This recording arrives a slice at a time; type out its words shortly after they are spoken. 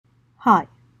Hi,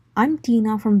 I'm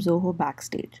Tina from Zoho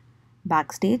Backstage.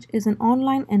 Backstage is an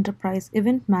online enterprise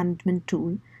event management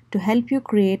tool to help you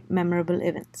create memorable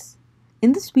events.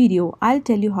 In this video, I'll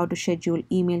tell you how to schedule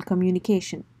email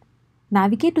communication.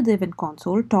 Navigate to the event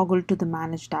console, toggle to the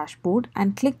Manage dashboard,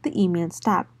 and click the Emails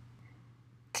tab.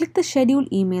 Click the Schedule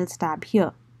Emails tab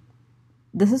here.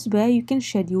 This is where you can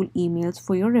schedule emails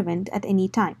for your event at any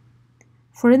time.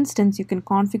 For instance, you can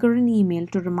configure an email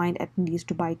to remind attendees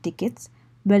to buy tickets,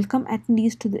 welcome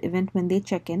attendees to the event when they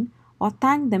check in, or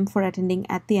thank them for attending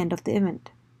at the end of the event.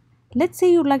 Let's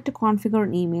say you'd like to configure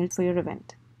an email for your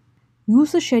event.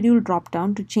 Use the Schedule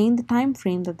drop-down to change the time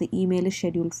frame that the email is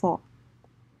scheduled for.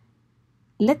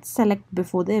 Let's select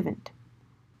before the event.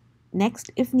 Next,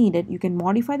 if needed, you can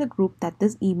modify the group that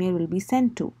this email will be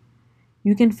sent to.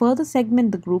 You can further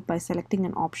segment the group by selecting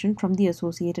an option from the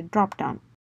associated drop-down.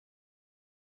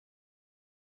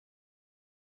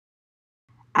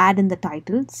 Add in the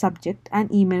title, subject, and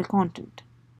email content.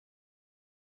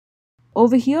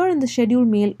 Over here in the Schedule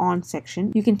Mail On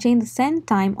section, you can change the send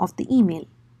time of the email.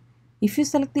 If you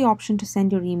select the option to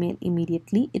send your email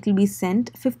immediately, it will be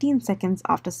sent 15 seconds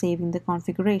after saving the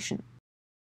configuration.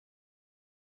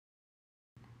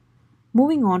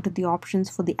 Moving on to the options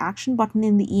for the action button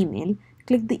in the email,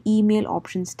 click the Email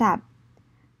Options tab.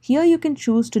 Here you can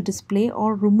choose to display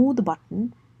or remove the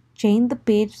button, change the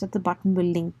page that the button will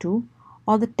link to,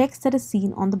 or the text that is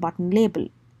seen on the button label.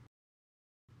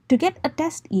 To get a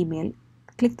test email,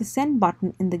 click the Send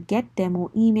button in the Get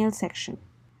Demo Email section.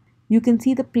 You can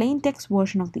see the plain text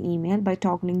version of the email by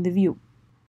toggling the view.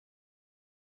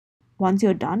 Once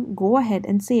you're done, go ahead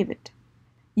and save it.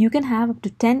 You can have up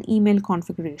to 10 email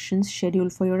configurations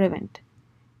scheduled for your event.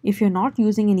 If you're not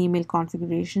using an email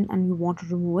configuration and you want to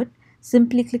remove it,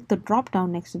 simply click the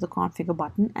drop-down next to the Configure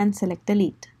button and select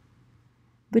Delete.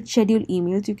 With scheduled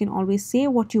emails, you can always say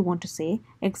what you want to say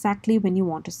exactly when you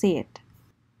want to say it.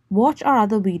 Watch our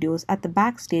other videos at the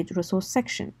Backstage resource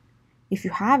section. If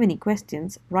you have any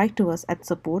questions, write to us at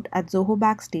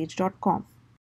support@zohobackstage.com.